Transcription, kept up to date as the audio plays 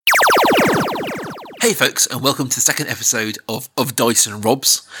Hey folks, and welcome to the second episode of Dice and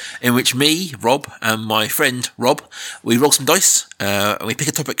Robs, in which me, Rob, and my friend Rob, we roll some dice, and we pick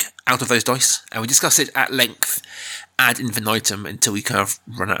a topic out of those dice, and we discuss it at length, ad infinitum, until we kind of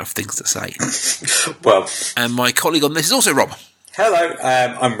run out of things to say. Well, and my colleague on this is also Rob. Hello,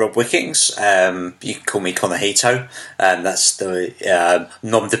 I'm Rob Wickings. You can call me Conahito, and that's the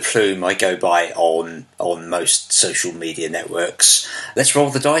nom de plume I go by on most social media networks. Let's roll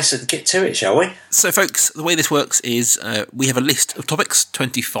the dice and get to it, shall we? So, folks, the way this works is we have a list of topics,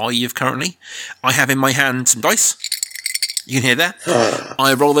 25 currently. I have in my hand some dice. You can hear that.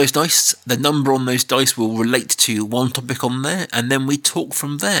 I roll those dice. The number on those dice will relate to one topic on there, and then we talk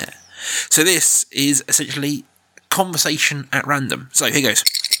from there. So this is essentially conversation at random. So here goes.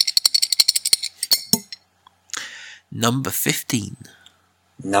 Number 15.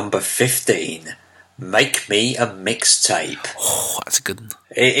 Number 15. Make me a mixtape. Oh, that's a good one.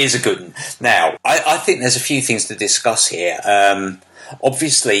 It is a good one. Now, I think there's a few things to discuss here.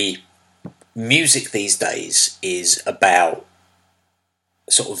 Obviously, music these days is about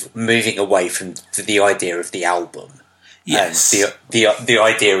sort of moving away from the idea of the album. Yes. And the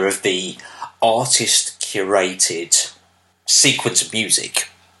idea of the artist curated sequence of music,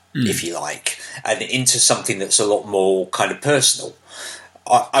 if you like, and into something that's a lot more kind of personal.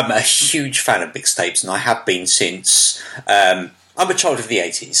 I'm a huge fan of mixtapes, and I have been since I'm a child of the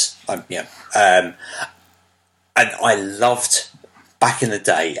 80s. And I loved back in the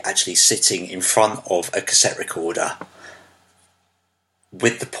day actually sitting in front of a cassette recorder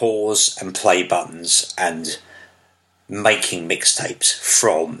with the pause and play buttons and making mixtapes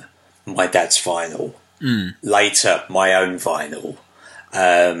from my dad's vinyl. Later, my own vinyl.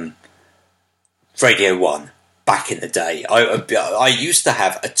 Radio 1, back in the day. I used to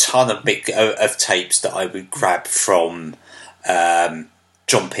have a ton of tapes that I would grab from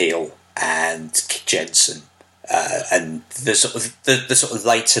John Peel and Kid Jensen. And the sort of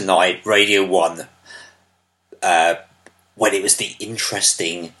later night Radio 1, when it was the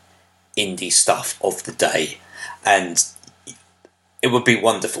interesting indie stuff of the day. And it would be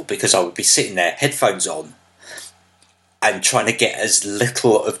wonderful because I would be sitting there, headphones on, and trying to get as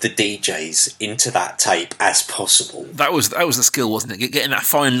little of the DJs into that tape as possible. That was the skill, wasn't it? Getting that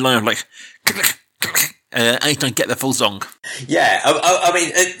fine line of like, and trying to get the full song. Yeah, I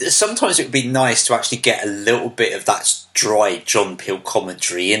mean, sometimes it would be nice to actually get a little bit of that dry John Peel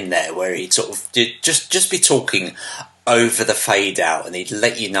commentary in there, where he'd sort of just be talking over the fade out, and he'd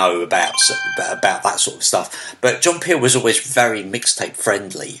let you know about that sort of stuff. But John Peel was always very mixtape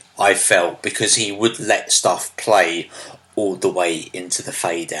friendly, I felt, because he would let stuff play all the way into the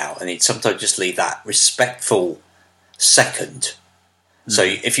fade out, and he'd sometimes just leave that respectful second. So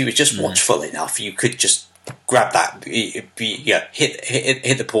if you were just watchful enough, you could just grab that, hit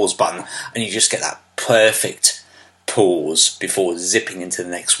the pause button, and you just get that perfect pause before zipping into the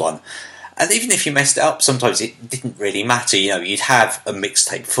next one. And even if you messed it up, sometimes it didn't really matter. You know, you'd have a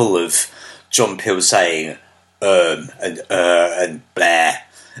mixtape full of John Peel saying and blah,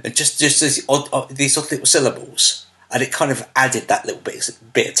 and just these odd little syllables, and it kind of added that little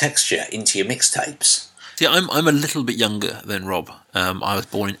bit of texture into your mixtapes. See, I'm a little bit younger than Rob. I was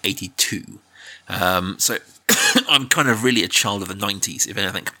born in 82, so I'm kind of really a child of the 90s, if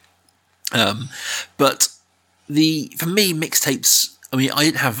anything. But for me, mixtapes. I mean, I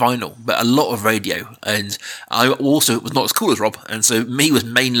didn't have vinyl, but a lot of radio, and I also was not as cool as Rob, and so me was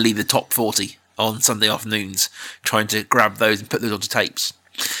mainly the top 40 on Sunday afternoons, trying to grab those and put those onto tapes.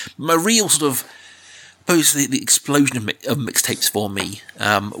 My real sort of, the explosion of mixtapes for me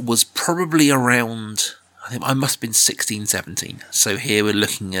was probably around, I think I must have been 16, 17, so here we're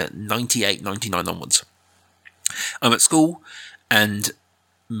looking at 98, 99 onwards. I'm at school, and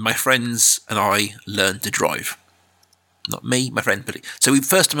my friends and I learned to drive. Not me, my friend, but so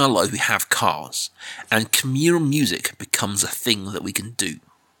first time in our lives we have cars, and communal music becomes a thing that we can do.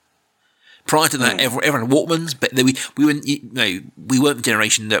 Prior to that, everyone had Walkmans, but we weren't the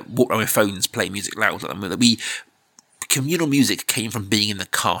generation that walked around with phones playing music loud. Communal music came from being in the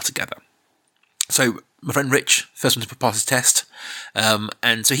car together. So my friend Rich, first one to pass his test,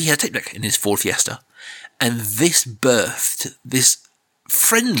 and so he had a tape deck in his Ford Fiesta, and this birthed this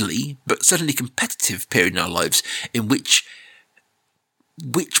friendly but certainly competitive period in our lives in which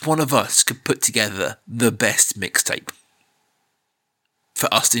one of us could put together the best mixtape for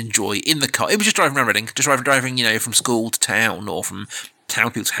us to enjoy in the car. It was just driving around Reading, driving from school to town or from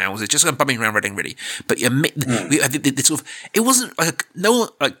town people's houses, just bumming around Reading really. But we had this sort of, it wasn't like no one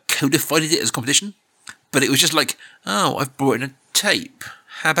like codified it as a competition, but it was just like, oh, I've brought in a tape.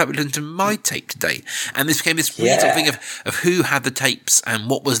 How about we listen to my tape today? And this became this weird sort of thing of who had the tapes and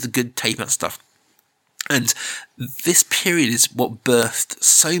what was the good tape and stuff. And this period is what birthed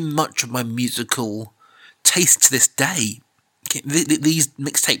so much of my musical taste to this day. These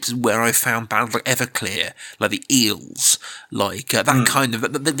mixtapes is where I found bands like Everclear, like the Eels, like that kind of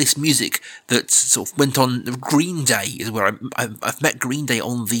this music that sort of went on. Green Day is where I've met Green Day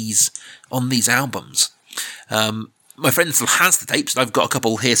on these albums. My friend still has the tapes. I've got a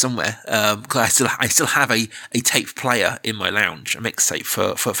couple here somewhere. Because I still have a tape player in my lounge, a mixtape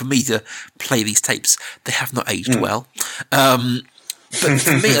for me to play these tapes. They have not aged well. But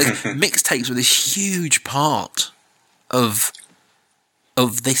for me, like, mixtapes were this huge part of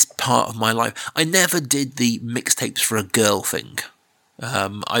this part of my life. I never did the mixtapes for a girl thing. I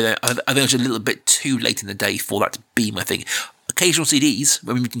think I was a little bit too late in the day for that to be my thing. Occasional CDs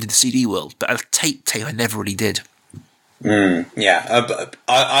when we moved into the CD world, but a tape I never really did.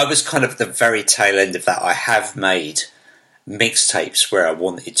 I was kind of at the very tail end of that. I have made mixtapes where I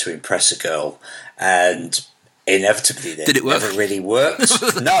wanted to impress a girl, and inevitably did it work? Never really worked.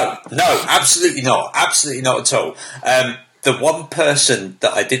 No, absolutely not at all. The one person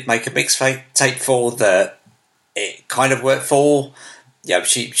that I did make a mixtape for that it kind of worked for, yeah,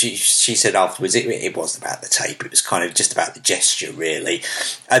 she said afterwards it wasn't about the tape, it was kind of just about the gesture, really.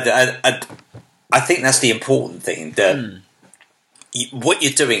 And I think that's the important thing, that what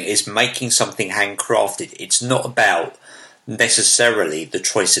you're doing is making something handcrafted. It's not about necessarily the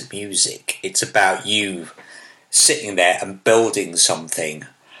choice of music. It's about you sitting there and building something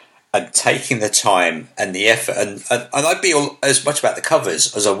and taking the time and the effort. And I'd be as much about the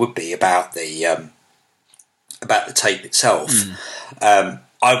covers as I would be about the tape itself.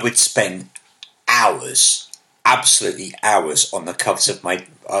 I would spend hours, absolutely hours, on the covers of my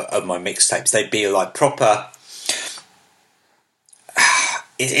mixtapes. They'd be like proper.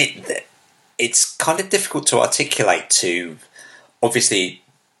 It's kind of difficult to articulate to, obviously,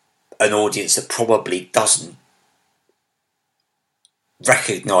 an audience that probably doesn't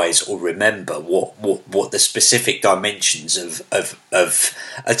recognise or remember what the specific dimensions of a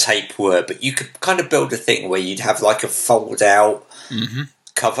tape were. But you could kind of build a thing where you'd have like a fold out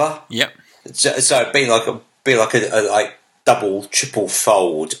cover. Yep. So it'd be like a double, triple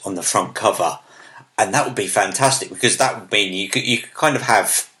fold on the front cover, and that would be fantastic, because that would mean you could kind of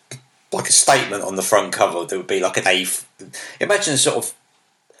have like a statement on the front cover that would be like an imagine a sort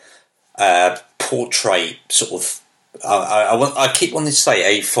of portrait sort of. I keep wanting to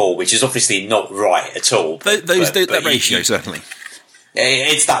say A4, which is obviously not right at all. That ratio, certainly.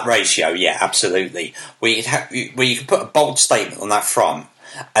 It's that ratio, yeah, absolutely. Where you could put a bold statement on that front,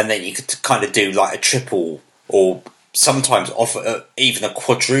 and then you could kind of do like a triple, or sometimes offer even a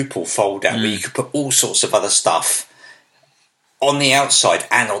quadruple fold out, where you could put all sorts of other stuff on the outside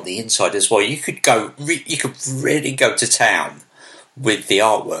and on the inside as well. You could really go to town with the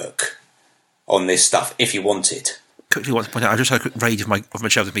artwork on this stuff if you wanted. Quickly want to point out, I just had a quick raid of my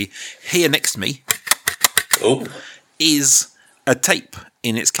shelves with me. Here next to me is a tape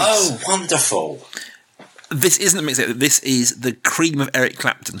in its case. Oh, wonderful. This isn't a mixtape. This is the Cream of Eric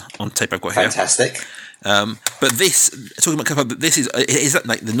Clapton on tape I've got here. Fantastic. But this, talking about cover, this is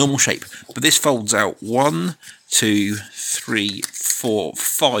like the normal shape, but this folds out 1, 2, 3, 4,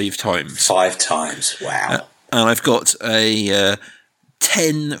 5 times. 5 times, wow. And I've got a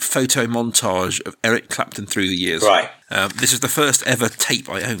 10 photo montage of Eric Clapton through the years. Right. This is the first ever tape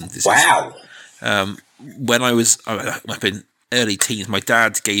I owned. Wow. When I was up in early teens, my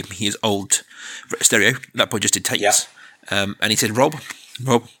dad gave me his old stereo. That boy just did tapes. Yeah. And he said, Rob,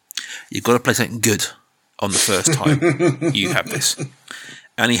 you've got to play something good on the first time you have this.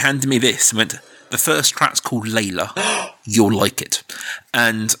 And he handed me this and went, the first track's called Layla. You'll like it.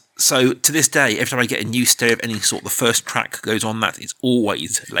 And so to this day, every time I get a new stereo of any sort, the first track goes on that. It's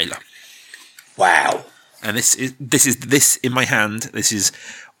always Layla. Wow. And this in my hand. This is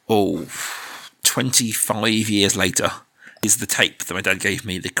 25 years later. Is the tape that my dad gave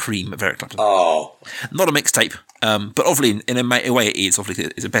me, the Cream of Eric Clapton. Oh, not a mixtape, but obviously in a way it is. Obviously,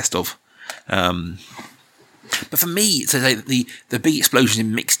 it's a best of. But for me, so the big explosion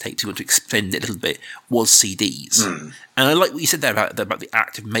in mixtapes, if you want to extend it a little bit, was CDs. And I like what you said there about the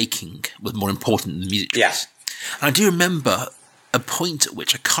act of making was more important than the music choice. Yeah. And I do remember a point at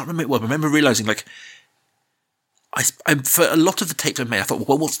which I can't remember it well, but I remember realising, like, I for a lot of the tapes I made, I thought,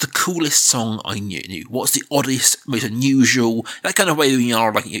 well, what's the coolest song I knew? What's the oddest, most unusual? That kind of way when you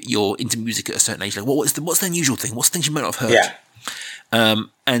are, like, you're into music at a certain age. Like, what's the unusual thing? What's the things you might not have heard? Yeah.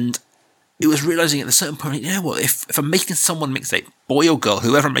 And it was realising at a certain point, you know what? If I'm making someone mixtape, boy or girl,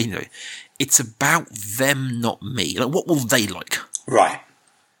 whoever I'm making it, it's about them, not me. Like, what will they like? Right.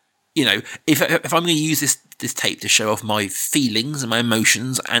 You know, if I'm going to use this this tape to show off my feelings and my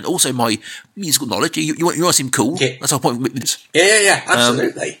emotions and also my musical knowledge. You want to seem cool. Yeah. That's our point with this. Yeah,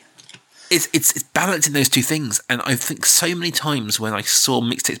 absolutely. It's balancing those two things, and I think so many times when I saw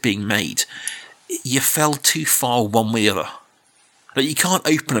mixtapes being made, you fell too far one way or the other. Like, you can't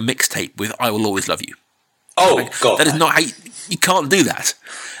open a mixtape with "I Will Always Love You." Oh God, that is not how you can't do that,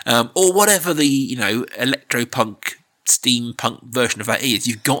 or whatever the electropunk, steampunk version of that is.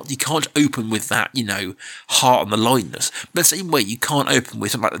 You can't open with that heart on the lineness. But the same way you can't open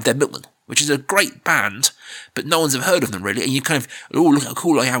with something like the Dead Milkmen, which is a great band, but no one's ever heard of them really. And you kind of, look how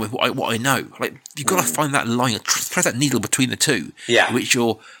cool I am with what I know. Like, you've got to find that line, thread that needle between the two, which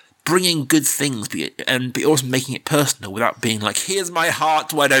you're bringing good things, but also making it personal without being like, "Here's my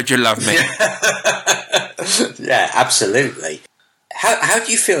heart, why don't you love me?" Yeah, absolutely. How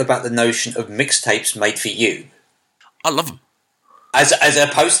do you feel about the notion of mixtapes made for you? I love them. As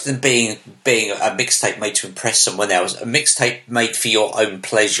opposed to them being a mixtape made to impress someone else, a mixtape made for your own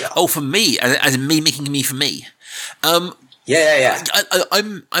pleasure. Oh, for me, as in me making me for me. Yeah.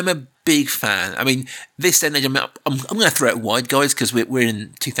 I'm a big fan. I mean, this day and age, I'm going to throw it wide, guys, because we're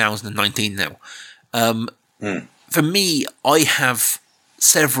in 2019 now. For me, I have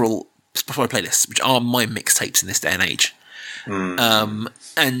several Spotify playlists, which are my mixtapes in this day and age.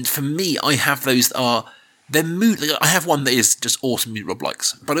 And for me, I have those that are their mood. Like, I have one that is just awesome music Rob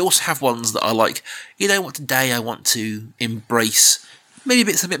likes, but I also have ones that are like, today I want to embrace maybe a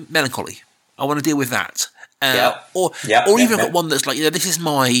bit melancholy. I want to deal with that. Or even got one that's like, this is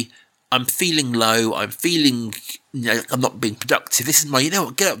my, I'm feeling low, I'm feeling, I'm not being productive. This is my,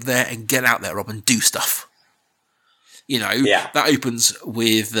 get up there and get out there, Rob, and do stuff. That opens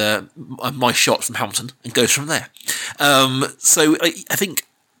with My Shot from Hamilton and goes from there. So I think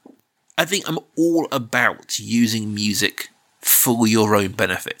I'm all about using music for your own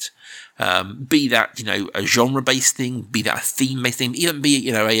benefit. Be that, a genre-based thing, be that a theme-based thing, even be,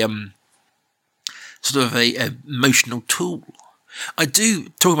 a sort of a emotional tool. I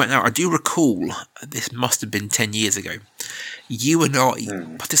do recall, this must have been 10 years ago, you and I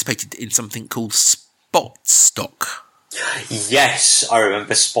participated in something called Spot Stock. Yes, I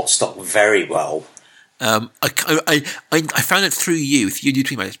remember Spot Stock very well. I found it through you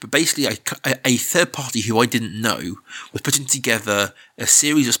tweeted about this, but basically a third party who I didn't know was putting together a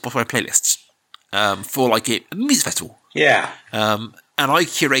series of Spotify playlists for like a music festival. Yeah. And I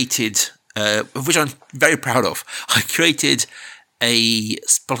curated, which I'm very proud of, I curated a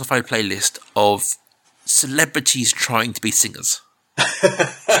Spotify playlist of celebrities trying to be singers.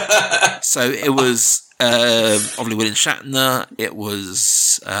 So it was obviously William Shatner. It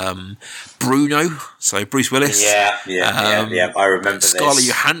was Bruno, so Bruce Willis. Yeah. I remember Scarlett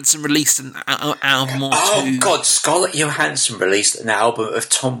Johansson released an album or two. Oh God, Scarlett Johansson released an album of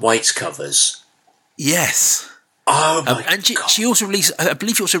Tom Waits covers. Yes. Oh my and she also released, I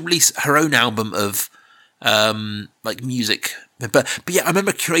believe she also released her own album of like music. But yeah, I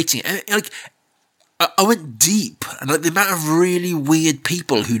remember curating it. And, like, I went deep, and like the amount of really weird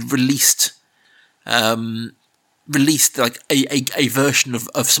people who'd released like a version of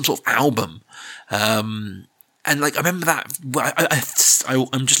some sort of album, and like I remember that.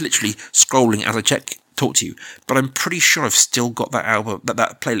 I'm just literally scrolling as I talk to you, but I'm pretty sure I've still got that album,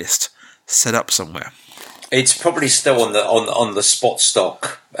 that playlist set up somewhere. It's probably still on the Spot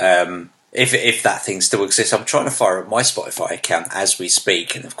Stock. If that thing still exists, I'm trying to fire up my Spotify account as we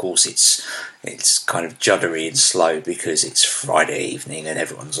speak, and of course it's kind of juddery and slow because it's Friday evening and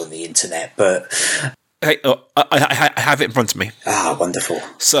everyone's on the internet. But hey, I have it in front of me. Ah, wonderful.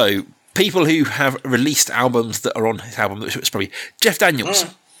 So people who have released albums that are on his album, it's probably Jeff Daniels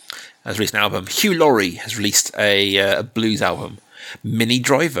has released an album. Hugh Laurie has released a blues album. Minnie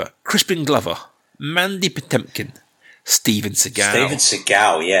Driver, Crispin Glover, Mandy Patinkin, Steven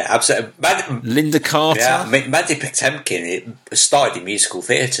Seagal, yeah, absolutely. Linda Carter, yeah. Mandy Patinkin started in musical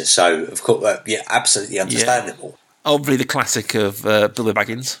theatre, so of course, yeah, absolutely understandable. Yeah. Obviously, the classic of Bilbo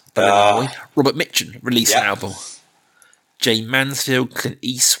Baggins, Robert Mitchum released an album. Jay Mansfield, Clint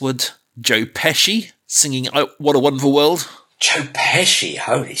Eastwood, Joe Pesci singing "What a Wonderful World." Joe Pesci,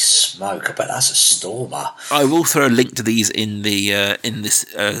 holy smoke! I bet that's a stormer. I will throw a link to these in the in this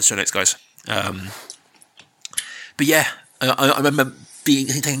show notes, guys. But yeah, I remember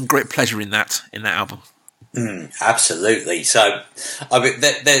taking great pleasure in that album. Absolutely. So, I mean,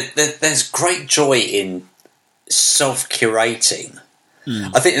 there's great joy in self-curating.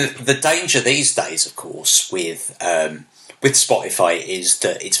 I think the danger these days, of course, with Spotify is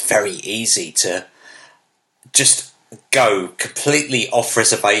that it's very easy to just go completely off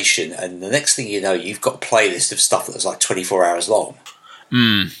reservation, and the next thing you know, you've got a playlist of stuff that's like 24 hours long.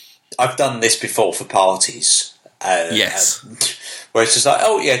 I've done this before for parties. Yes. Where it's just like,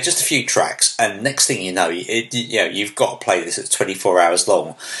 oh yeah, just a few tracks, and next thing you know, you've got to play this at 24 hours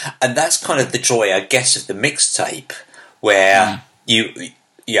long, and that's kind of the joy, I guess, of the mixtape, where the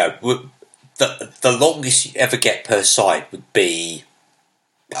longest you ever get per side would be,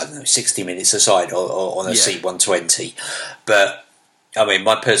 I don't know, 60 minutes a side on a C120, but I mean,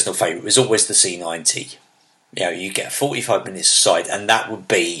 my personal favourite was always the C90. You get 45 minutes a side, and that would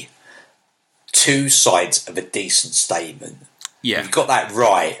be two sides of a decent statement. Yeah. If you got that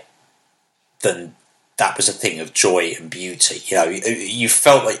right, then that was a thing of joy and beauty. You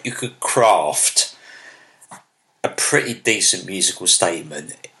felt like you could craft a pretty decent musical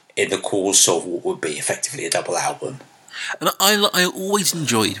statement in the course of what would be effectively a double album. And I always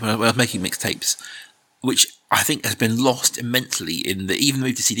enjoyed when I was making mixtapes, which I think has been lost immensely in even the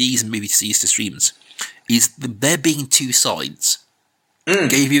move to CDs and movie to CDs to streams, is there being two sides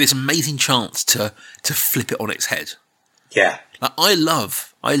gave you this amazing chance to flip it on its head. Yeah. Like, I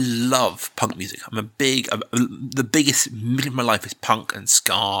love punk music. The biggest middle of my life is punk and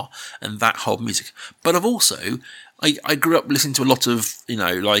ska and that whole music. But I grew up listening to a lot of,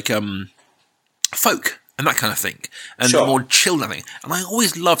 folk and that kind of thing. And more chilled thing. And I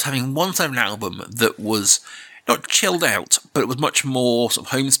always loved having one side of an album that was not chilled out, but it was much more sort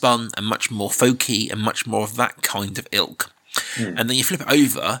of homespun and much more folky and much more of that kind of ilk. And then you flip it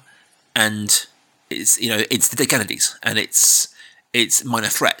over and it's the Dead Kennedys and it's Minor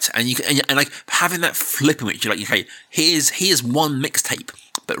Threat, and like having that flip in which you're like, okay, here's one mixtape,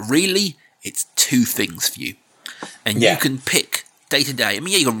 but really it's two things for you, and you can pick day to day. I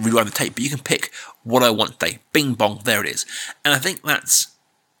mean, you got to rewind the tape, but you can pick what I want today. Bing bong, there it is. And I think that's,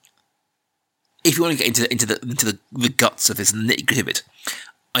 if you want to get into the guts of this nitty gritty of it,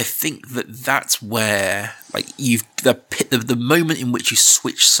 I think that's where, like, you've the moment in which you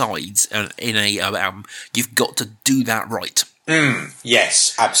switch sides in a album, you've got to do that right.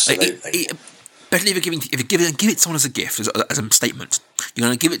 Yes, absolutely. Especially if you're give it someone as a gift, as a statement, you're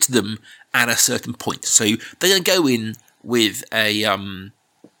going to give it to them at a certain point. So they're going to go in with a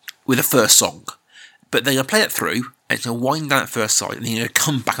first song, but they're going to play it through, and it's going to wind down that first side, and then you're going to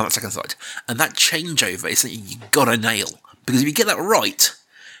come back on that second side. And that changeover is something you've got to nail, because if you get that right,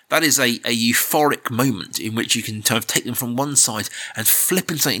 that is a euphoric moment in which you can kind of take them from one side and flip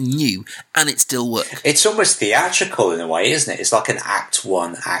into something new, and it still works. It's almost theatrical in a way, isn't it? It's like an Act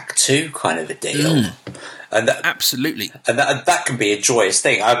 1, Act 2 kind of a deal. And absolutely. And that can be a joyous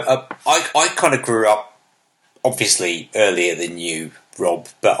thing. I kind of grew up, obviously, earlier than you, Rob,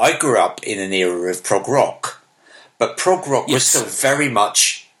 but I grew up in an era of prog rock. But prog rock was still very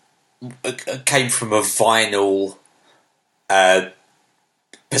much came from a vinyl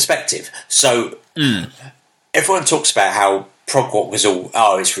perspective. So everyone talks about how prog rock was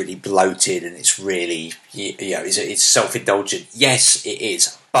it's really bloated and it's really, it's self-indulgent. Yes, it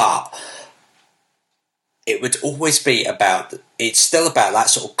is, but it would always be it's still about that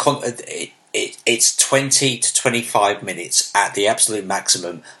sort of it's 20 to 25 minutes at the absolute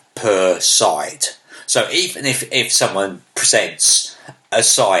maximum per side. So even if someone presents a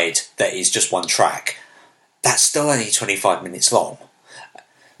side that is just one track, that's still only 25 minutes long.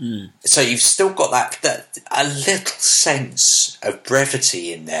 So you've still got that a little sense of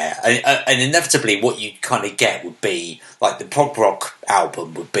brevity in there, and inevitably what you'd kind of get would be like the prog rock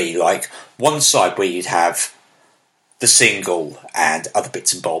album would be like one side where you'd have the single and other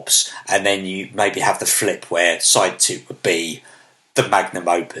bits and bobs, and then you maybe have the flip where side 2 would be the magnum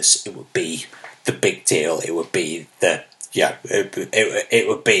opus. It would be the big deal. It would be it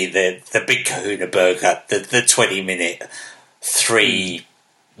would be the big Kahuna Burger, the 20-minute 3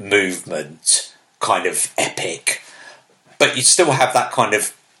 movement kind of epic, but you'd still have that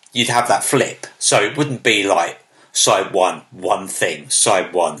you'd have that flip, so it wouldn't be like side 1 one thing,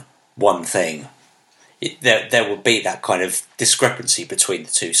 side 1 one thing. There would be that kind of discrepancy between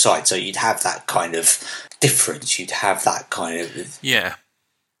the two sides, so you'd have that kind of difference, you'd have that kind of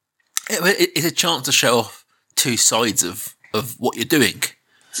it's a chance to show off two sides of what you're doing,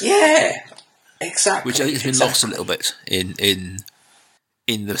 exactly, which I think has been lost a little bit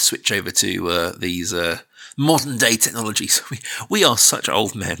in the switch over to these modern day technologies. We are such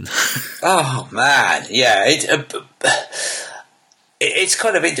old men. Oh man, yeah. It's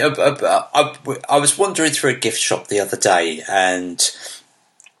kind of. I was wandering through a gift shop the other day, and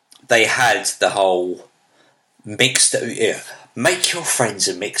they had the whole mixed. Make your friends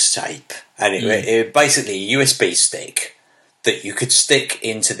a mixtape, and it basically a USB stick that you could stick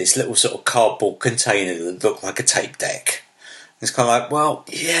into this little sort of cardboard container that looked like a tape deck. It's kind of like, well,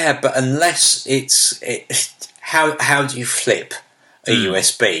 yeah, but unless how do you flip a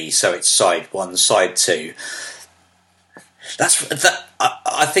USB, so it's side 1, side 2.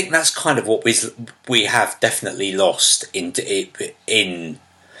 I think that's kind of what we have definitely lost in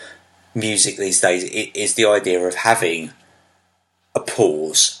music these days. It is the idea of having a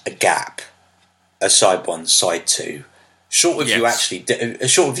pause, a gap, a side 1, side 2. Short of you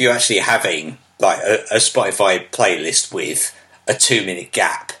actually having like a Spotify playlist with a 2-minute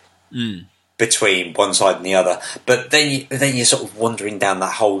gap between one side and the other. But then you're sort of wandering down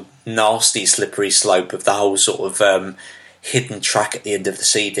that whole nasty, slippery slope of the whole sort of hidden track at the end of the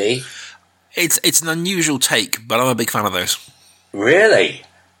CD. It's an unusual take, but I'm a big fan of those. Really?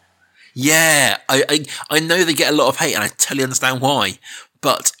 Yeah, I know they get a lot of hate, and I totally understand why.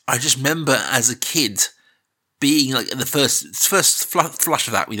 But I just remember as a kid being like in the first flush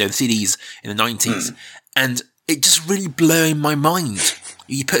of that, the CDs in the 90s, and it just really blowing my mind.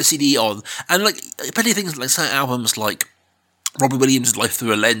 You put a CD on, and like plenty of things, like certain albums like Robbie Williams' Life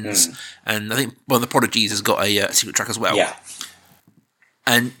Through a Lens, and I think one of the Prodigies has got a secret track as well. Yeah.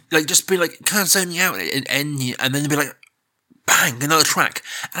 And like just be like kind of zoning out and then they'd be like, bang, another track.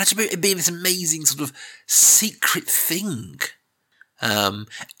 And it'd be this amazing sort of secret thing.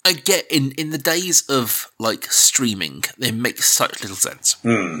 I get in the days of like streaming, they make such little sense.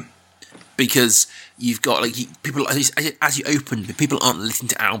 Because you've got like people, as you open, people aren't listening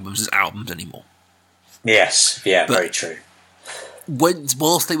to albums as albums anymore. Yes, yeah, but very true.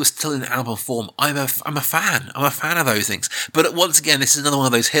 Whilst they were still in album form, I'm a fan. I'm a fan of those things. But once again, this is another one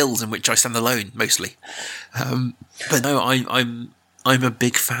of those hills in which I stand alone mostly. But no, I'm a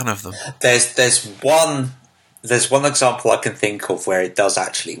big fan of them. There's one example I can think of where it does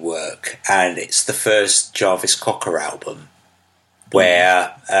actually work, and it's the first Jarvis Cocker album,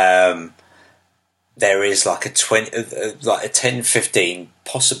 where there is like a 10, 15,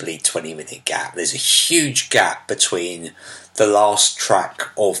 possibly 20-minute gap. There's a huge gap between the last track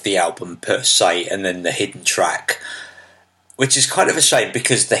of the album per se and then the hidden track, which is kind of a shame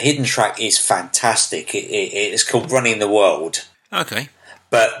because the hidden track is fantastic. It's called Running the World. Okay.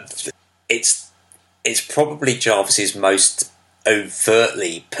 But it's probably Jarvis's most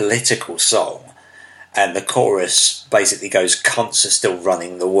overtly political song, and the chorus basically goes, "Cunts are still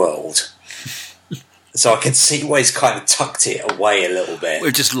running the world." So I can see why he's kind of tucked it away a little bit.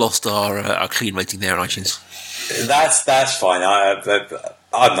 We've just lost our clean rating there on iTunes. That's fine.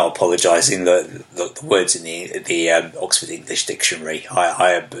 I'm not apologising. The words in the Oxford English Dictionary.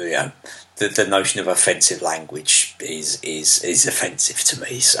 The notion of offensive language is offensive to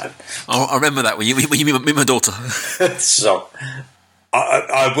me. So I remember that when you meet my daughter. So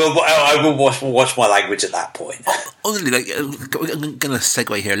I will watch my language at that point. Honestly, like, I'm going to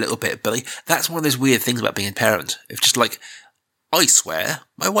segue here a little bit, but like, that's one of those weird things about being a parent. It's just like, I swear,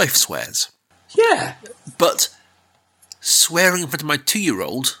 my wife swears. Yeah. But swearing in front of my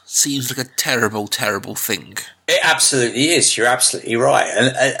 2-year-old seems like a terrible, terrible thing. It absolutely is. You're absolutely right.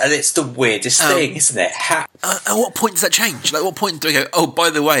 And it's the weirdest thing, isn't it? At what point does that change? Like, what point do I go, oh,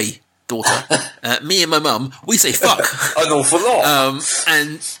 by the way, daughter, me and my mum, we say fuck. An awful lot.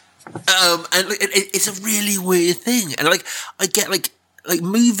 And it's a really weird thing. And like, I get like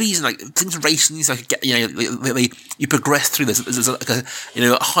movies and like things racing, so I get, you progress through this. There's like a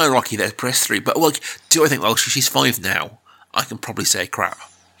hierarchy there to progress through. But like, do I think, well, she's 5 now, I can probably say crap.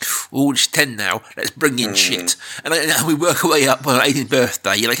 Oh, she's 10 now, let's bring in shit. And we work our way up on her 18th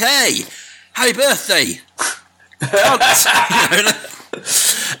birthday. You're like, hey, happy birthday. How does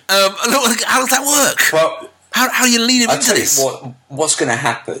that work? Well, how do you lead him into this? What's going to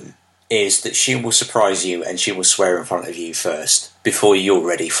happen is that she will surprise you and she will swear in front of you first before you're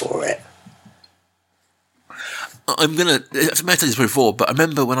ready for it. I've mentioned this before, but I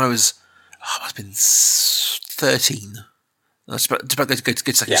remember when I was, I must have been 13. I was about to go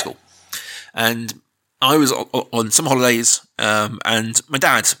to secondary school. And I was on some holidays, and my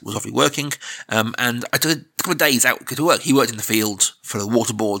dad was obviously working, and I took a couple of days out to work. He worked in the field for a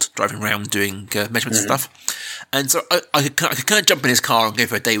water board, driving around doing measurements and stuff. And so I could kind of jump in his car and go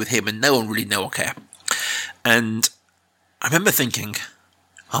for a day with him, and no one really know or care. And I remember thinking,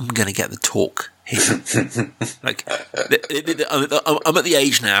 I'm going to get the talk here. Like, I'm at the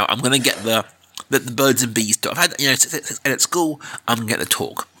age now, I'm going to get the birds and bees talk. I've had, and at school, I'm going to get the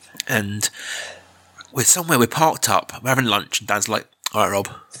talk. And we're parked up, we're having lunch, and Dad's like, all right, Rob,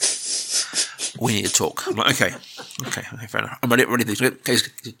 we need to talk. I'm like, okay, fair enough. I'm ready to do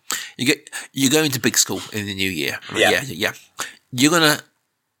it. You're going to big school in the new year. Like, yeah. You're going to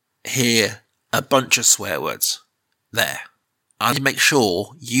hear a bunch of swear words there. I need to make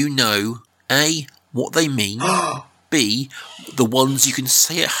sure you know, A, what they mean, B, the ones you can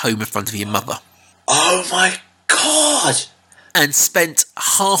say at home in front of your mother. Oh my God! and spent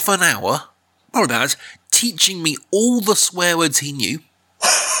half an hour, or that, teaching me all the swear words he knew,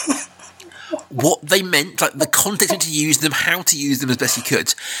 what they meant, like the context to use them, how to use them as best he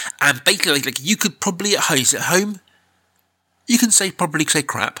could. And basically, like you could probably at home, you can probably say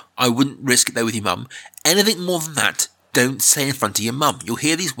crap. I wouldn't risk it there with your mum. Anything more than that, don't say in front of your mum. You'll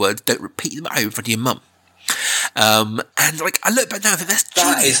hear these words, don't repeat them at home in front of your mum. And like I look back now, that's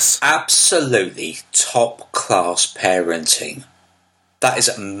That genius. is absolutely top class parenting. That is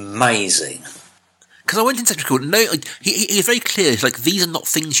amazing. Because I went into secondary school, no, like, he is very clear, like, these are not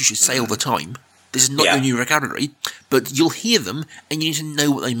things you should say all the time. This is not your new vocabulary, but you'll hear them, and you need to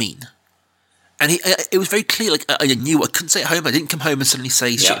know what they mean. And it was very clear, like, I knew I couldn't say it at home, I didn't come home and suddenly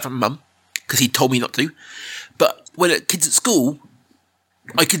say shit from mum, because he told me not to. But when kids at school,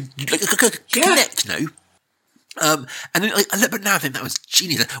 I could, like, connect, you know? And then, like, I look back now and think that was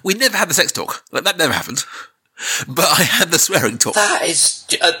genius. We never had the sex talk. Like, that never happened. But I had the swearing talk. That is,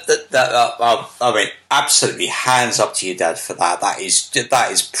 I mean, absolutely hands up to your dad for that. That is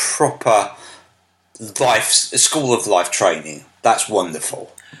proper school of life training. That's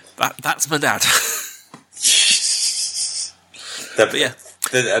wonderful. That's my dad.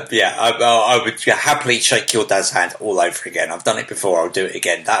 I would happily shake your dad's hand all over again. I've done it before. I'll do it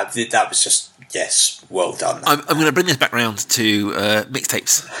again. That was just, yes, well done. I'm going to bring this back round to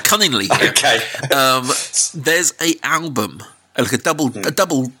mixtapes. Cunningly. Okay. There's a album, like a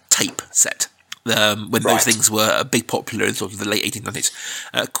double tape set, when those things were big popular in sort of the late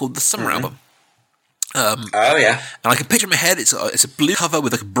 1890s, called the Summer Album. Oh yeah, and I can picture in my head it's a blue cover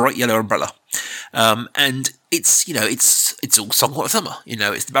with like a bright yellow umbrella, and it's it's all song of summer. You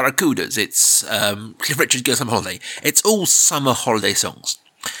know, it's the Barracudas, it's Cliff Richard Goes on Holiday. It's all summer holiday songs,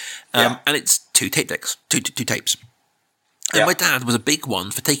 and it's two tape decks, two tapes. And my dad was a big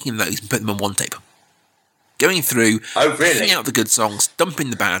one for taking those and putting them on one tape, going through, picking out the good songs,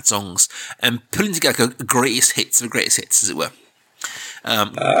 dumping the bad songs, and putting together a greatest hits of greatest hits, as it were.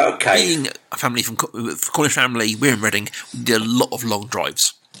 Being a family from Cornish family, we're in Reading. We did a lot of long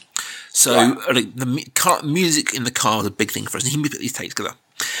drives, so the music in the car was a big thing for us. And he put these tapes together,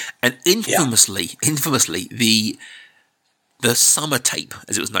 and infamously, the summer tape,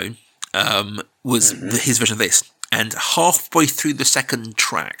 as it was known, was his version of this. And halfway through the second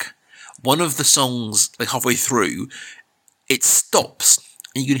track, one of the songs, like halfway through, it stops,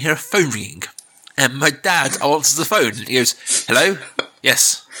 and you can hear a phone ringing. And my dad answers the phone. He goes, "Hello?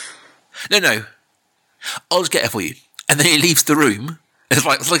 Yes. No. I'll just get it for you." And then he leaves the room. It's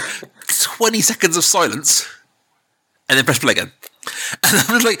like 20 seconds of silence, and then press play again. And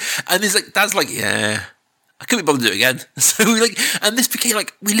I was like, and he's like, Dad's like, "Yeah, I couldn't be bothered to do it again." So and this became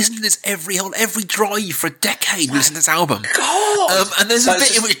like, we listened to this every drive for a decade. We listened to this album. God. And there's a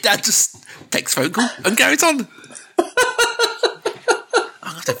bit in which Dad just takes a phone call and carries on. I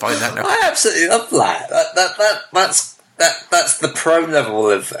have to find that now. I absolutely love that. That's the pro level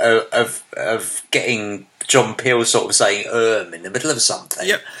of getting John Peel sort of saying in the middle of something.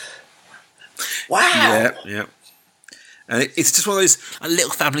 Yep. Wow. Yeah. And it's just one of those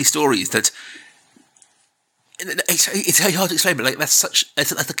little family stories that it's very hard to explain, but like that's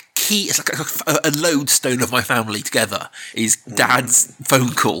a key. It's like a lodestone of my family together. Is Dad's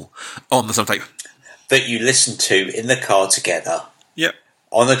phone call on the subtape that you listen to in the car together. Yep.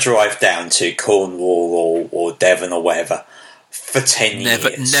 On a drive down to Cornwall or Devon or whatever for 10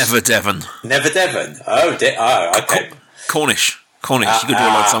 years. Never Devon. Never Devon. Oh, okay. Cornish. You could do a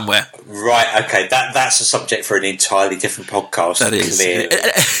lot somewhere. Right, okay. That's a subject for an entirely different podcast. That is.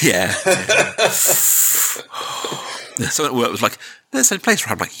 Yeah. So it was like, there's a place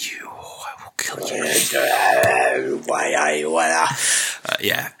where I'm like, I will kill you.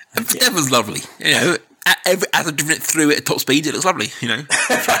 Yeah. And Devon's lovely. You know, as I've driven it through it at top speed, it looks lovely, you know.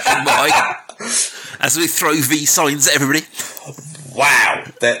 Flashing by as we throw V signs at everybody. Wow,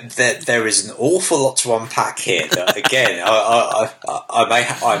 there is an awful lot to unpack here. That, again,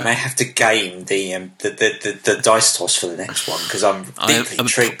 I may have to game the dice toss for the next one because I'm deeply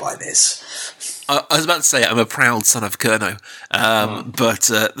intrigued by this. I was about to say I'm a proud son of Kernow, but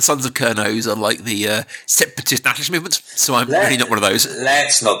the sons of Kernows are like the separatist nationalist movement, so I'm really not one of those.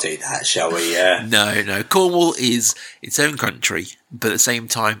 Let's not do that, shall we? No. Cornwall is its own country, but at the same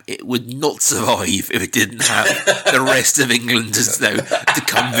time, it would not survive if it didn't have the rest of England to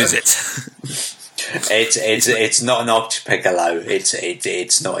come visit. It's not an archipelago.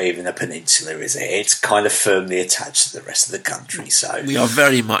 It's not even a peninsula, is it? It's kind of firmly attached to the rest of the country. So we are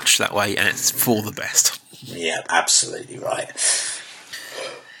very much that way, and it's for the best. Yeah, absolutely right.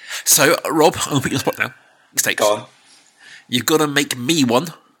 So, Rob, I'm gonna put you on the spot now. Mistakes. Go on. You've got to make me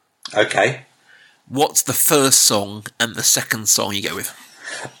one. Okay. What's the first song and the second song you go with?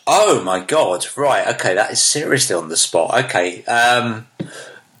 Oh my god! Right, okay, that is seriously on the spot. Okay,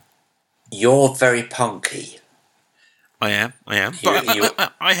 you're very punky. I am.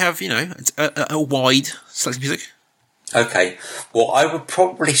 But I have, it's a wide selection of music. Okay, well, I would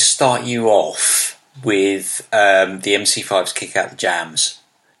probably start you off with the MC5's Kick Out the Jams,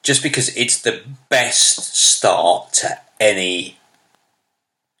 just because it's the best start to any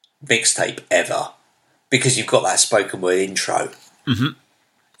mixtape ever, because you've got that spoken word intro. Mm-hmm.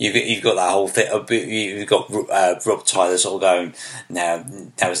 You've got that whole thing. You've got Rob Tyler sort of going,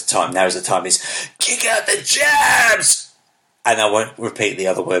 now's the time. Is kick out the jams, and I won't repeat the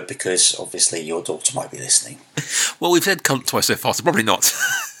other word because obviously your daughter might be listening. Well, we've said cunt twice so far, so probably not.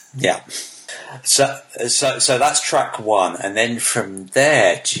 Yeah. So that's track one, and then from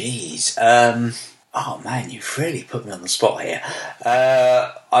there, geez, oh man, you've really put me on the spot here.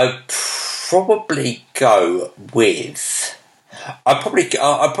 I'd probably go with. I'd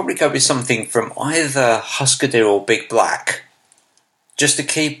probably go with something from either Husker Du or Big Black, just to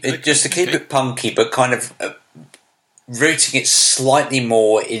keep it punky, but kind of rooting it slightly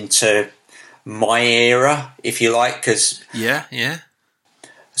more into my era, if you like. Because yeah.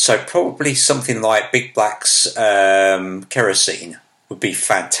 So probably something like Big Black's Kerosene would be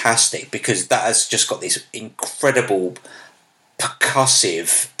fantastic, because that has just got this incredible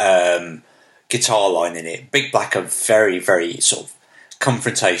percussive guitar line in it. Big Black are very, very sort of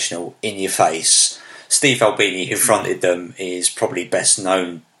confrontational, in your face. Steve Albini, who fronted them, is probably best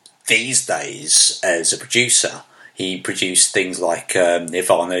known these days as a producer. He produced things like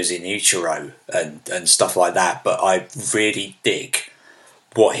Nirvana's In Utero and stuff like that, but I really dig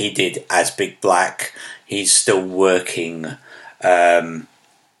what he did as Big Black. He's still working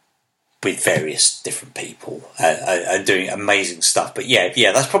with various different people and doing amazing stuff. But yeah,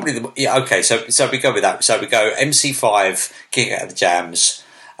 that's probably okay. So we go with that. So we go MC5, Kick Out the Jams,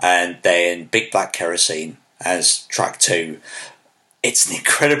 and then Big Black Kerosene as track two. It's an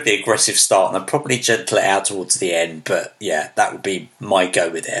incredibly aggressive start, and I'll probably gentle it out towards the end. But yeah, that would be my go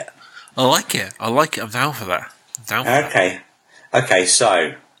with it. I like it. I'm down for that. Okay.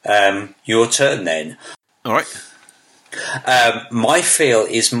 So your turn then. All right. My feel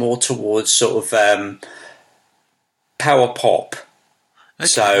is more towards sort of power pop. Okay.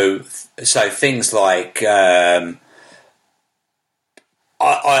 So things like I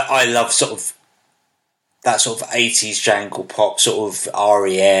love sort of that sort of 80s jangle pop, sort of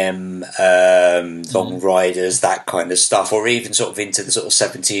REM, Long Riders, that kind of stuff, or even sort of into the sort of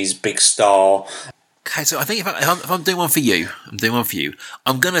 70s Big Star. Okay, so I think if I'm doing one for you,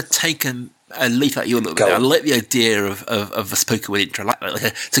 I'm going to take a leaf at you a little bit. I like the idea of a spoken word intro.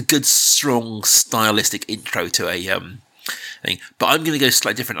 It's a good, strong, stylistic intro to a thing. But I'm going to go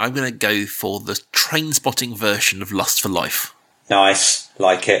slightly different. I'm going to go for the Trainspotting version of Lust for Life. Nice,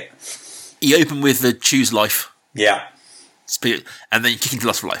 like it. You open with the Choose Life. Yeah. And then you kick into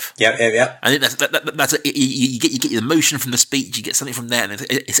Lust for Life. Yeah. I think that's you get the emotion from the speech. You get something from there, and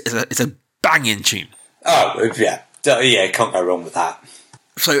it's a banging tune. Oh yeah, can't go wrong with that.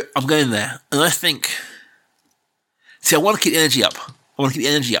 So I'm going there, and I think. See, I want to keep the energy up. I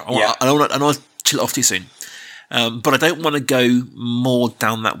don't want to chill it off too soon. But I don't want to go more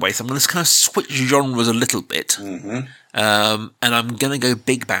down that way. So I'm going to kind of switch genres a little bit. Mm-hmm. And I'm going to go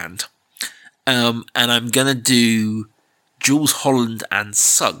big band. And I'm going to do Jules Holland and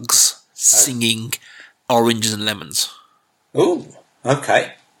Suggs singing Oranges and Lemons. Ooh,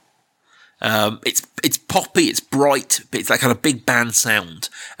 okay. It's poppy, it's bright, but it's that kind of big band sound.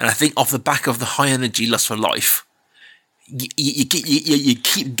 And I think off the back of the high energy Lust for Life, you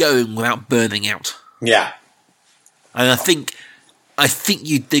keep going without burning out. Yeah. And I think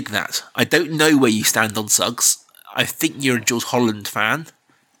you dig that. I don't know where you stand on Suggs. I think you're a Jules Holland fan.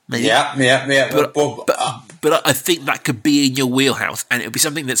 Maybe. Yeah. But I think that could be in your wheelhouse, and it would be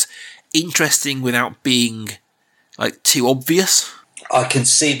something that's interesting without being like too obvious. I can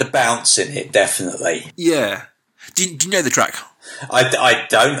see the bounce in it, definitely. Yeah. Do you know the track? I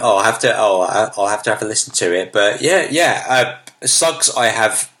don't. I'll have to have a listen to it. But yeah. Suggs, I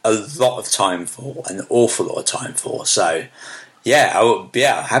have a lot of time for, an awful lot of time for. So yeah, I'm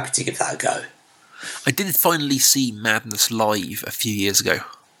happy to give that a go. I did finally see Madness live a few years ago.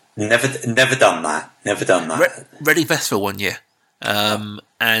 Never done that. Reading Festival one year, and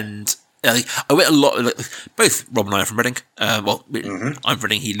I went a lot. Both Rob and I are from Reading. I'm from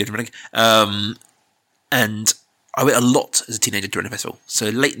Reading. He lived in Reading, and I went a lot as a teenager during the festival. So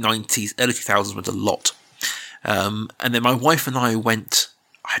late 90s, early 2000s went a lot, and then my wife and I went.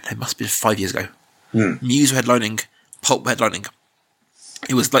 I don't know, it must have been 5 years ago. Muse were headlining, Pulp were headlining,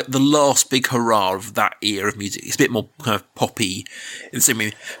 It was like the last big hurrah of that era of music. It's a bit more kind of poppy. In the same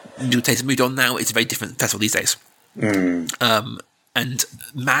way, New Taste moved on now. It's a very different festival these days. And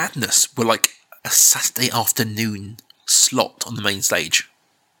Madness were like a Saturday afternoon slot on the main stage.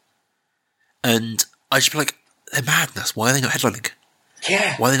 And I just be like, they're Madness. Why are they not headlining?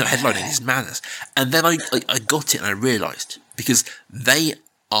 Yeah. Why are they not headlining? This is madness. And then I got it and I realised, because they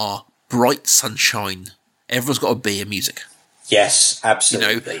are bright sunshine. Everyone's got to be in music. Yes,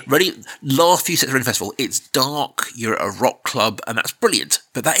 absolutely. Last few sets of Reading Festival, it's dark, you're at a rock club, and that's brilliant.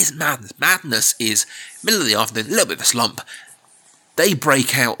 But that isn't Madness. Madness is middle of the afternoon, a little bit of a slump. They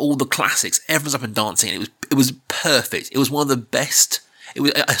break out all the classics. Everyone's up and dancing, and it was perfect. It was one of the best.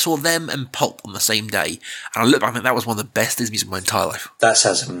 I saw them and Pulp on the same day, and I look back and think that was one of the best Disney music of my entire life. That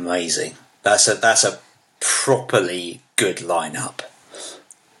sounds amazing. That's a properly good lineup.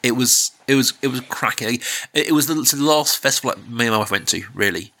 It was cracking. It was the last festival that me and my wife went to,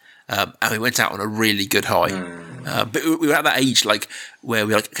 really, and we went out on a really good high. But we were at that age, like, where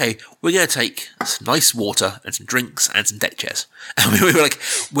we were like, okay, we're going to take some nice water and some drinks and some deck chairs, and we were like,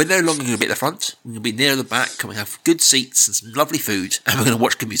 we're no longer going to be at the front. We're going to be near the back, and we have good seats and some lovely food, and we're going to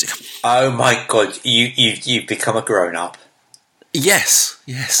watch good music. Oh my God, you've become a grown up. Yes.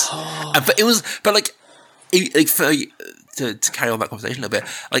 But it was, to carry on that conversation a little bit,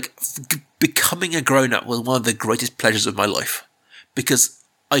 like, becoming a grown-up was one of the greatest pleasures of my life, because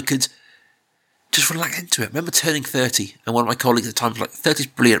I could just relax into it. I remember turning 30, and one of my colleagues at the time was like, 30's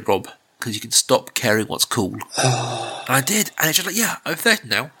brilliant, Rob, because you can stop caring what's cool. And I did, and it's just like, yeah, I'm 30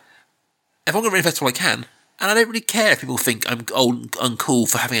 now. If I'm going to Reading Festival, I can, and I don't really care if people think I'm old and uncool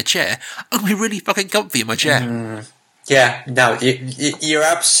for having a chair. I'm going to be really fucking comfy in my chair. Yeah, no, you're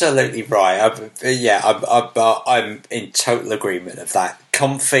absolutely right. I'm in total agreement of that.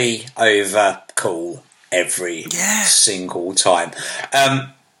 Comfy over cool every single time.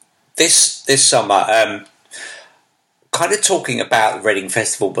 This summer, kind of talking about the Reading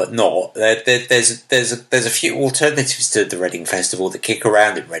Festival, but not. There's a few alternatives to the Reading Festival that kick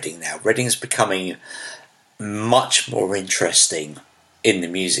around in Reading now. Reading's becoming much more interesting in the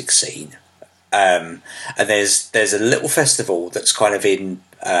music scene. And there's a little festival that's kind of in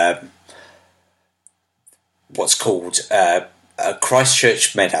what's called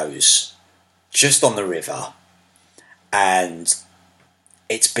Christchurch Meadows, just on the river, and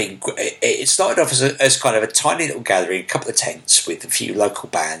it started off as kind of a tiny little gathering, a couple of tents with a few local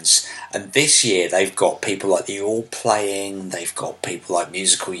bands, and this year they've got people like the All playing, they've got people like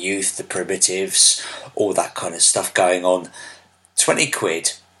Musical Youth, the Primitives, all that kind of stuff going on.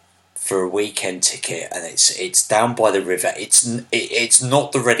 £20 for a weekend ticket, and it's down by the river. It's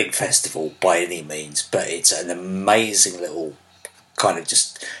not the Reading Festival by any means, but it's an amazing little kind of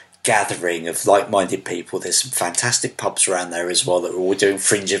just gathering of like-minded people. There's some fantastic pubs around there as well that are all doing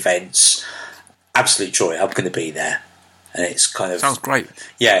fringe events. Absolute joy. I'm going to be there, and it's kind of sounds great.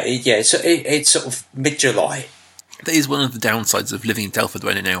 Yeah. It's sort of mid-July. That is one of the downsides of living in Telford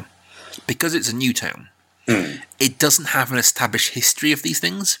right now, because it's a new town. It doesn't have an established history of these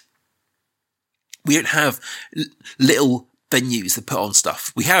things. We don't have little venues that put on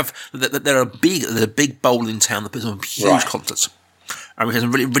stuff. We have there's a big bowl in town that puts on huge concerts, and we have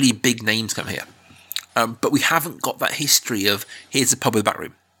some really, really big names come here. But we haven't got that history of here's the pub with the back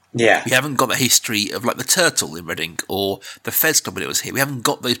room. Yeah, we haven't got that history of like the Turtle in Reading or the Fez Club when it was here. We haven't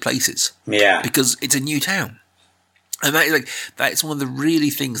got those places. Yeah, because it's a new town, and that's one of the really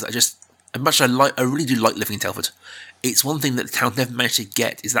things that as much as I really do like living in Telford. It's one thing that the town never managed to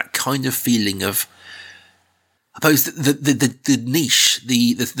get, is that kind of feeling of, I suppose, the niche,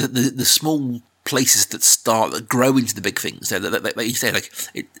 the small places that grow into the big things. So like you say, like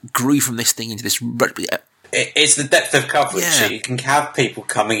it grew from this thing into this. It's the depth of coverage. Yeah. So you can have people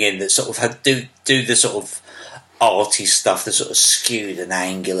coming in that sort of do the sort of arty stuff, the sort of skewed and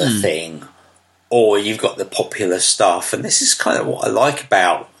angular thing, or you've got the popular stuff. And this is kind of what I like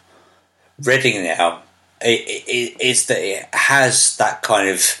about Reading now. Is that it has that kind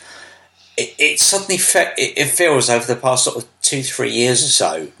of. It suddenly it feels over the past sort of 2-3 years or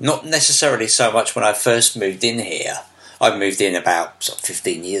so. Not necessarily so much when I first moved in here. I moved in about sort of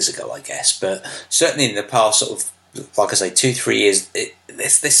 15 years ago, I guess, but certainly in the past sort of, like I say, 2-3 years,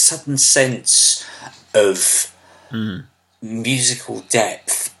 there's this sudden sense of musical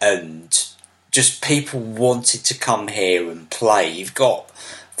depth and just people wanted to come here and play. You've got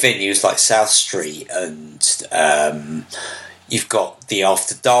venues like South Street, and you've got the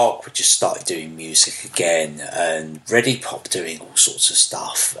After Dark, which just started doing music again, and Ready Pop doing all sorts of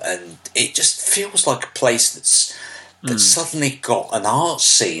stuff, and it just feels like a place that's suddenly got an art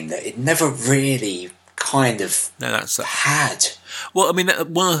scene that it never really kind of had. Well, I mean,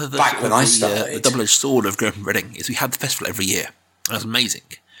 one of the, Back when I the started. double-edged sword of growing up in Reading is we had the festival every year. That was amazing.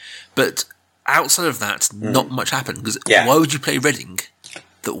 But outside of that, not much happened. Because why would you play Reading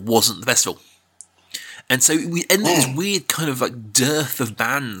that wasn't the festival? And so we ended up this weird kind of like dearth of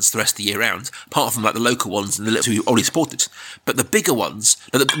bands the rest of the year round, apart from like the local ones and the little who already supported. But the bigger ones,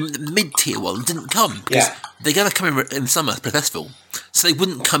 the mid-tier ones, didn't come because they gotta come in summer for the festival, so they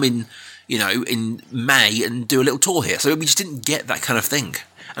wouldn't come in, in May and do a little tour here. So we just didn't get that kind of thing.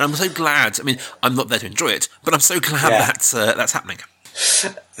 And I'm so glad. I mean, I'm not there to enjoy it, but I'm so glad that's happening.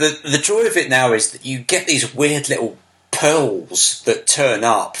 The joy of it now is that you get these weird little pearls that turn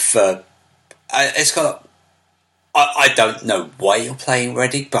up for. It's kind of. I don't know why you're playing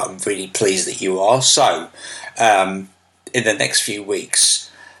Reading, but I'm really pleased that you are. So, in the next few weeks,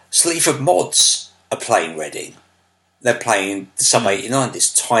 Sleaford Mods are playing Reading. They're playing Sub 89,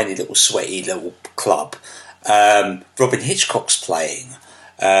 this tiny little sweaty little club. Robin Hitchcock's playing.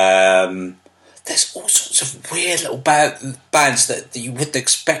 There's all sorts of weird little bands that you wouldn't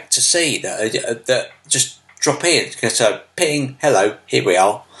expect to see that just drop in. So, ping, hello, here we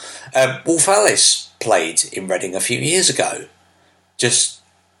are. Wolf Alice played in Reading a few years ago. Just,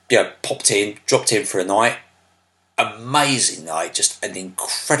 popped in, dropped in for a night. Amazing night, just an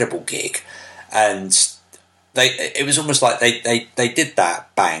incredible gig. And it was almost like they did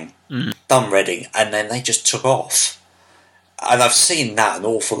that, bang, done Reading, and then they just took off. And I've seen that an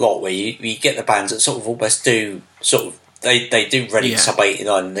awful lot where you get the bands that sort of almost do, they do Reading Sub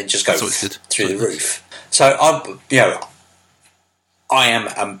 89 and then just go through the roof. So, I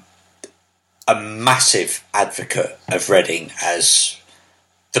am a massive advocate of Reading as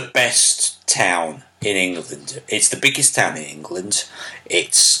the best town in England. It's the biggest town in England.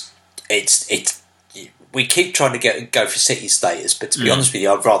 It's we keep trying to go for city status, but to be honest with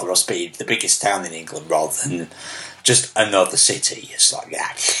you, I'd rather us be the biggest town in England rather than just another city. It's like,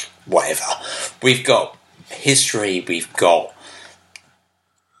 whatever. We've got history, we've got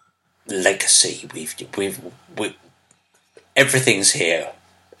legacy, we've everything's here.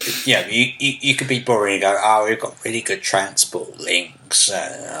 You could be boring and go, we've got really good transport links,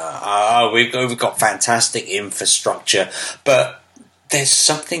 we've got fantastic infrastructure, but there's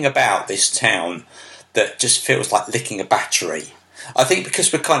something about this town that just feels like licking a battery. I think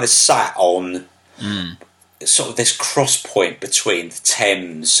because we're kind of sat on sort of this cross point between the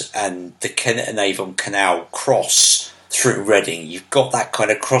Thames and the Kennet and Avon Canal cross through Reading. You've got that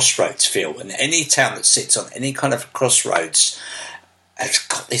kind of crossroads feel, and any town that sits on any kind of crossroads has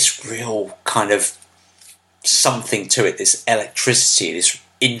got this real kind of something to it, this electricity, this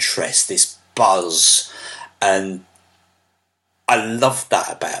interest, this buzz, and I love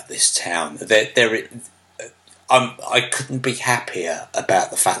that about this town. I couldn't be happier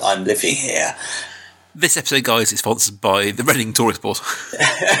about the fact that I'm living here. This episode, guys, is sponsored by the Reading Tourist Board.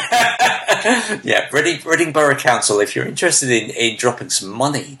 Reading Borough Council, if you're interested in dropping some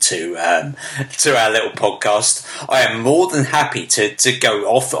money to our little podcast, I am more than happy to go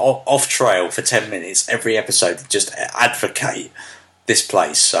off trail for 10 minutes every episode to just advocate this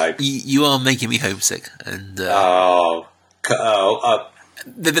place. So you are making me homesick, and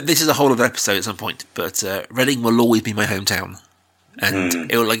this is a whole other episode at some point. But Reading will always be my hometown. And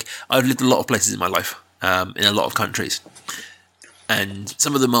I've lived a lot of places in my life, in a lot of countries, and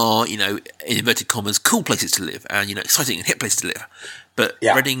some of them are, in inverted commas, cool places to live, and exciting and hip places to live. But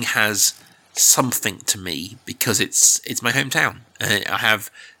Reading has something to me because it's my hometown. I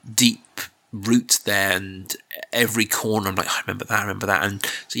have deep roots there, and every corner I'm like, I remember that, and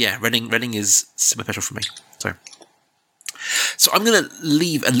so Reading is super special for me. So I'm going to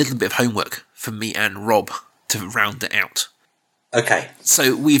leave a little bit of homework for me and Rob to round it out. Okay.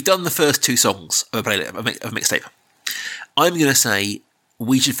 So we've done the first two songs of a mixtape. I'm going to say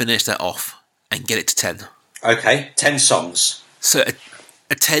we should finish that off and get it to 10. Okay, 10 songs. So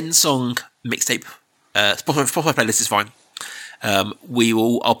a 10-song mixtape. Spotify playlist is fine.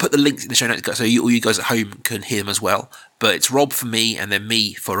 I'll put the links in the show notes so all you guys at home can hear them as well. But it's Rob for me and then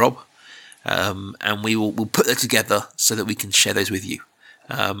me for Rob. And we'll put that together so that we can share those with you.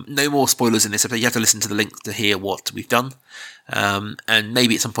 No more spoilers in this episode. You have to listen to the link to hear what we've done. And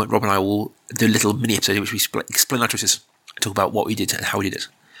maybe at some point Rob and I will do a little mini episode in which we explain our choices, talk about what we did and how we did it.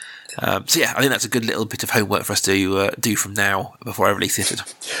 I think that's a good little bit of homework for us to do from now before I release the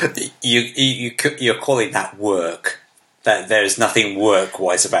episode. You're calling that work. That there's nothing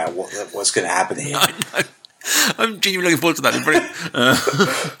work-wise about what's going to happen here. I know. I'm genuinely looking forward to that. It's brilliant.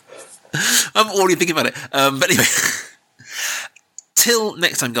 I'm already thinking about it. But anyway, till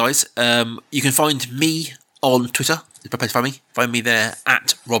next time, guys, you can find me on Twitter. If I find me there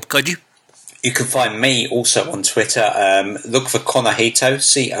at Rob Kaiju. You can find me also on Twitter. Look for Conojito,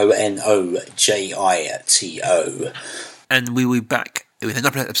 Conojito. And we will be back with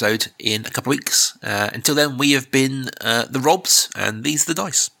another episode in a couple of weeks. Until then, we have been the Robs, and these are the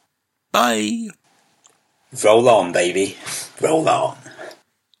dice. Bye. Roll on, baby. Roll on.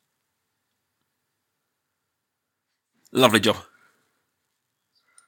 Lovely job.